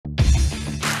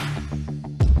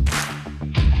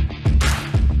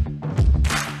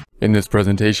In this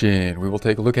presentation, we will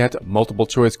take a look at multiple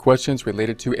choice questions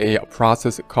related to a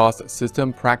process cost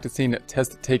system, practicing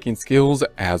test-taking skills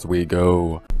as we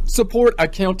go. Support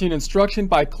accounting instruction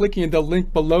by clicking the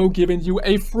link below, giving you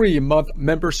a free month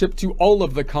membership to all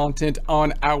of the content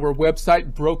on our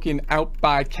website, broken out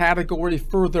by category,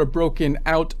 further broken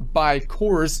out by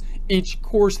course. Each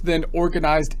course then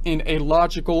organized in a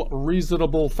logical,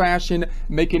 reasonable fashion,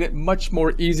 making it much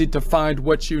more easy to find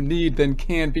what you need than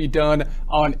can be done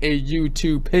on a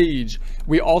YouTube page.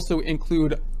 We also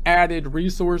include added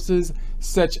resources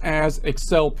such as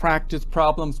Excel practice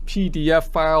problems,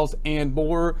 PDF files, and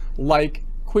more, like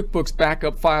QuickBooks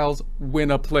backup files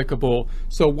when applicable.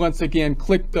 So once again,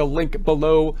 click the link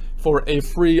below for a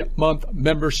free month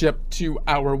membership to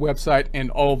our website and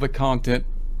all the content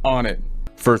on it.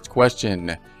 First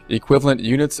question: equivalent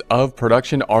units of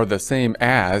production are the same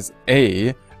as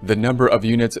A, the number of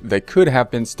units that could have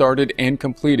been started and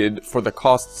completed for the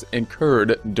costs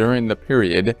incurred during the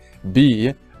period,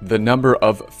 B, the number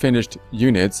of finished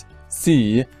units,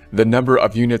 C, the number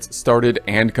of units started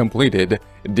and completed,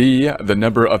 D, the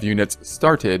number of units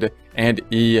started, and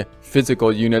E,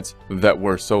 physical units that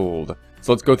were sold.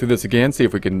 So let's go through this again, see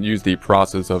if we can use the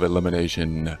process of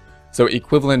elimination. So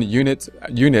equivalent units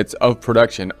of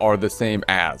production are the same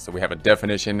as. So we have a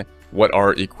definition. What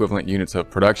are equivalent units of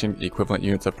production? Equivalent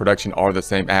units of production are the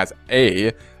same as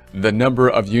A, the number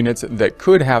of units that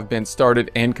could have been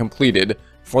started and completed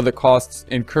for the costs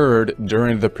incurred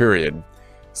during the period.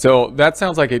 So that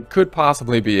sounds like it could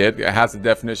possibly be it. It has a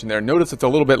definition there. Notice it's a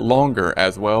little bit longer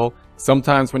as well.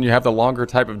 Sometimes when you have the longer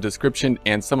type of description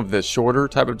and some of the shorter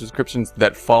type of descriptions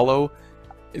that follow,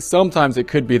 sometimes it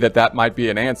could be that might be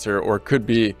an answer, or it could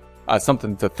be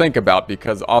something to think about,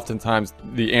 because oftentimes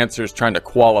the answer is trying to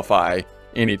qualify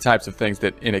any types of things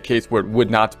that in a case where it would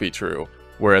not be true.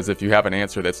 Whereas if you have an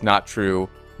answer that's not true,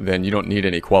 then you don't need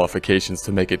any qualifications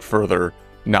to make it further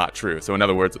not true. So in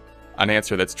other words, an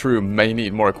answer that's true may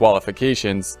need more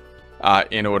qualifications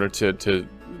in order to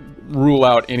rule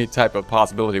out any type of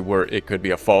possibility where it could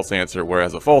be a false answer,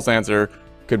 whereas a false answer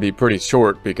could be pretty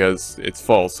short because it's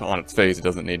false on its face. It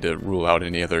doesn't need to rule out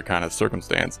any other kind of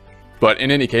circumstance. But in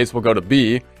any case, we'll go to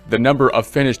B, the number of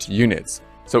finished units.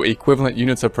 So equivalent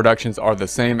units of productions are the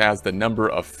same as the number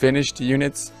of finished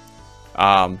units.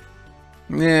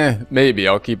 Maybe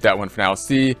I'll keep that one for now.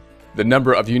 C, the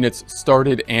number of units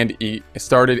started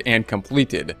and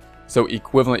completed. So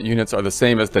equivalent units are the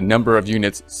same as the number of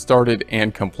units started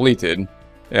and completed.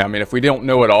 Yeah, I mean, if we don't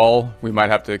know it all, we might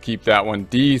have to keep that one.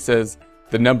 D says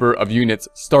the number of units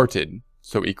started.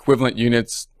 So equivalent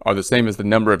units are the same as the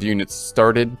number of units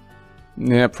started.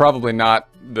 Yeah, probably not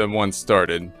the one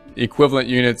started. Equivalent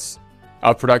units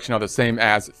of production are the same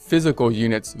as physical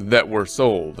units that were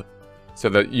sold. So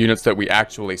the units that we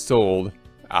actually sold,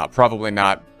 probably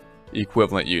not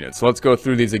equivalent units. So let's go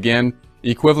through these again.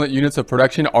 Equivalent units of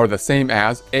production are the same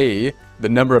as A, the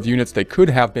number of units that could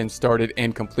have been started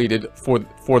and completed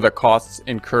for the costs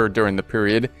incurred during the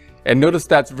period. And notice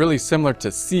that's really similar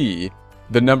to C,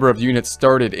 the number of units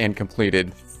started and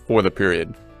completed for the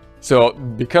period. So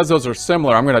because those are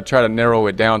similar, I'm going to try to narrow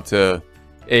it down to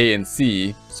A and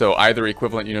C. So either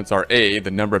equivalent units are A, the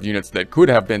number of units that could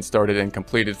have been started and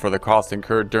completed for the costs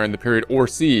incurred during the period, or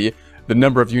C, the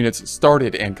number of units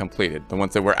started and completed, the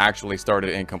ones that were actually started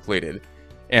and completed.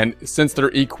 And since they're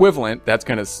equivalent, that's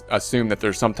going to assume that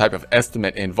there's some type of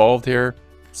estimate involved here.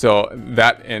 So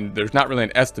and there's not really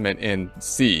an estimate in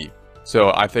C.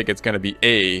 So I think it's going to be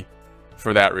A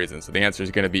for that reason. So the answer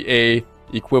is going to be A,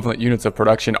 equivalent units of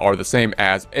production are the same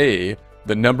as A,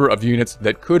 the number of units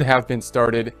that could have been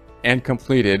started and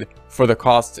completed for the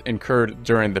costs incurred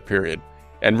during the period.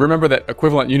 And remember that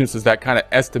equivalent units is that kind of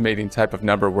estimating type of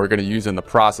number we're going to use in the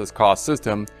process cost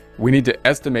system. We need to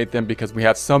estimate them because we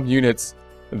have some units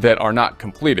that are not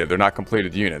completed. They're not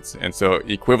completed units. And so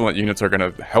equivalent units are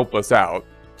going to help us out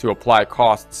to apply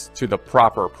costs to the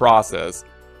proper process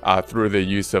through the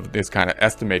use of this kind of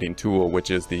estimating tool, which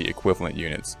is the equivalent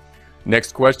units.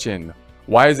 Next question: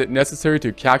 why is it necessary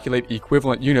to calculate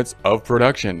equivalent units of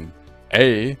production?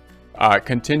 A,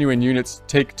 continuing units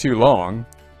take too long.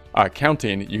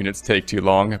 Counting units take too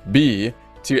long. B,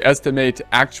 to estimate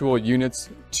actual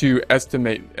units to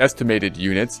estimated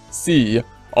units. C,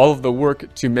 all of the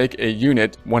work to make a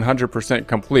unit 100%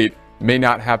 complete may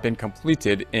not have been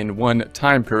completed in one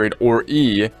time period. Or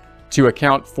E, to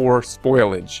account for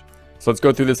spoilage. So let's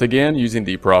go through this again using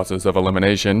the process of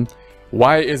elimination.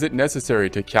 Why is it necessary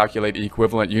to calculate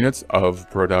equivalent units of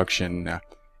production?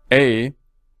 A,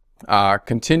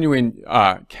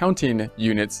 counting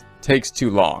units takes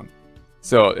too long.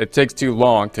 So it takes too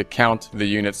long to count the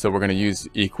units, so we're going to use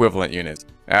equivalent units.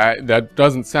 That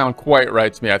doesn't sound quite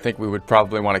right to me. I think we would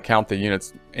probably want to count the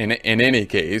units in any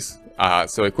case.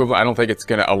 So equivalent, I don't think it's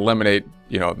going to eliminate,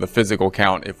 the physical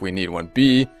count if we need one.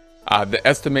 B, the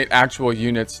estimate actual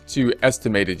units to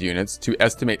estimated units, to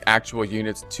estimate actual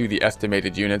units to the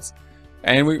estimated units.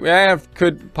 And we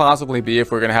could possibly be,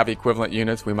 if we're going to have equivalent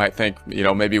units, we might think,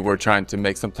 maybe we're trying to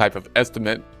make some type of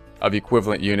estimate of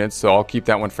equivalent units. So I'll keep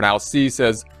that one for now. C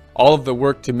says, all of the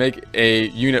work to make a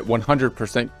unit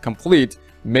 100% complete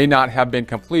may not have been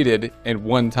completed in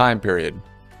one time period.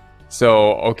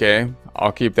 So, okay,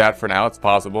 I'll keep that for now. It's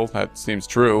possible. That seems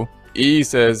true. E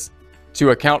says, to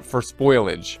account for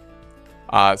spoilage.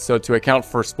 So to account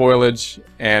for spoilage,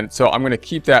 and so I'm going to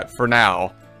keep that for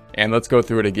now, and let's go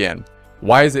through it again.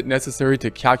 Why is it necessary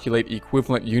to calculate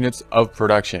equivalent units of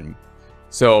production?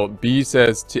 So B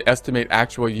says to estimate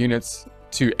actual units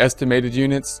to estimated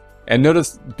units, and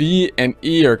notice B and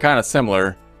E are kind of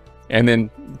similar, and then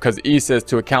because E says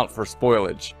to account for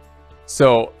spoilage.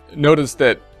 So notice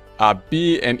that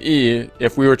B and E,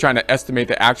 if we were trying to estimate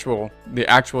the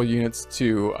actual units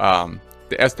to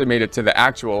the estimated to the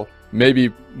actual,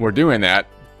 maybe we're doing that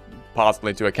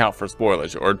possibly to account for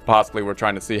spoilage, or possibly we're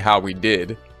trying to see how we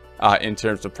did in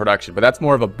terms of production. But that's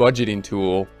more of a budgeting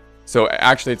tool. So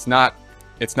actually it's not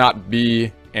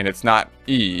B and it's not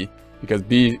E, because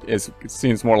B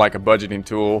seems more like a budgeting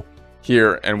tool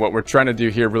here, and what we're trying to do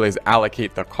here really is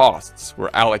allocate the costs. We're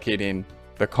allocating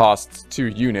the costs to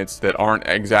units that aren't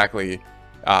exactly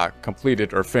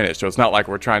completed or finished. So it's not like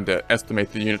we're trying to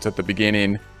estimate the units at the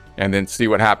beginning and then see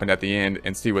what happened at the end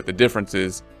and see what the difference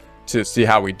is to see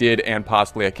how we did and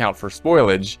possibly account for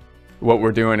spoilage. What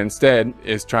we're doing instead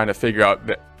is trying to figure out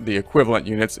the equivalent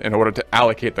units in order to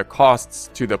allocate the costs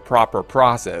to the proper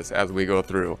process as we go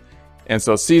through. And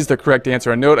so C is the correct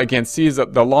answer. And note again, C is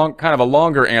kind of a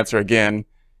longer answer again,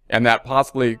 and that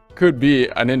possibly could be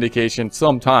an indication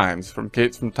sometimes from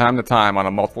time to time on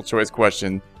a multiple choice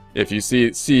question. If you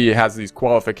see C has these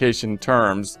qualification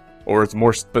terms, or it's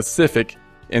more specific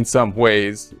in some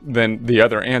ways than the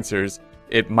other answers,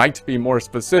 it might be more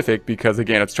specific because,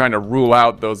 again, it's trying to rule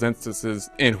out those instances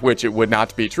in which it would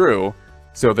not be true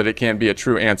so that it can be a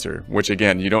true answer, which,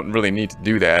 again, you don't really need to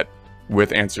do that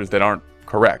with answers that aren't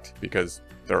correct, because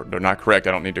they're not correct.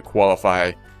 I don't need to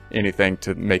qualify anything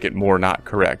to make it more not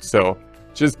correct. So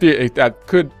that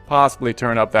could possibly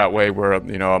turn up that way, where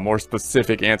a more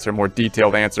specific answer, more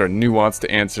detailed answer, a nuanced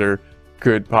answer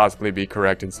could possibly be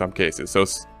correct in some cases. So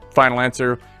final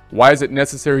answer, why is it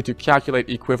necessary to calculate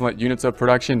equivalent units of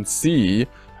production? C,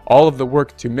 all of the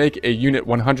work to make a unit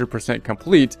 100%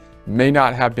 complete may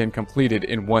not have been completed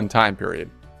in one time period.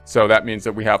 So that means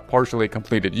that we have partially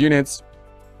completed units,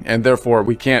 and therefore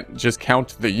we can't just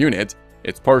count the unit.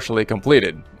 It's partially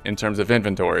completed in terms of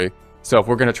inventory. So if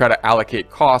we're going to try to allocate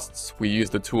costs, we use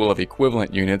the tool of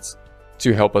equivalent units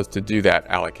to help us to do that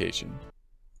allocation.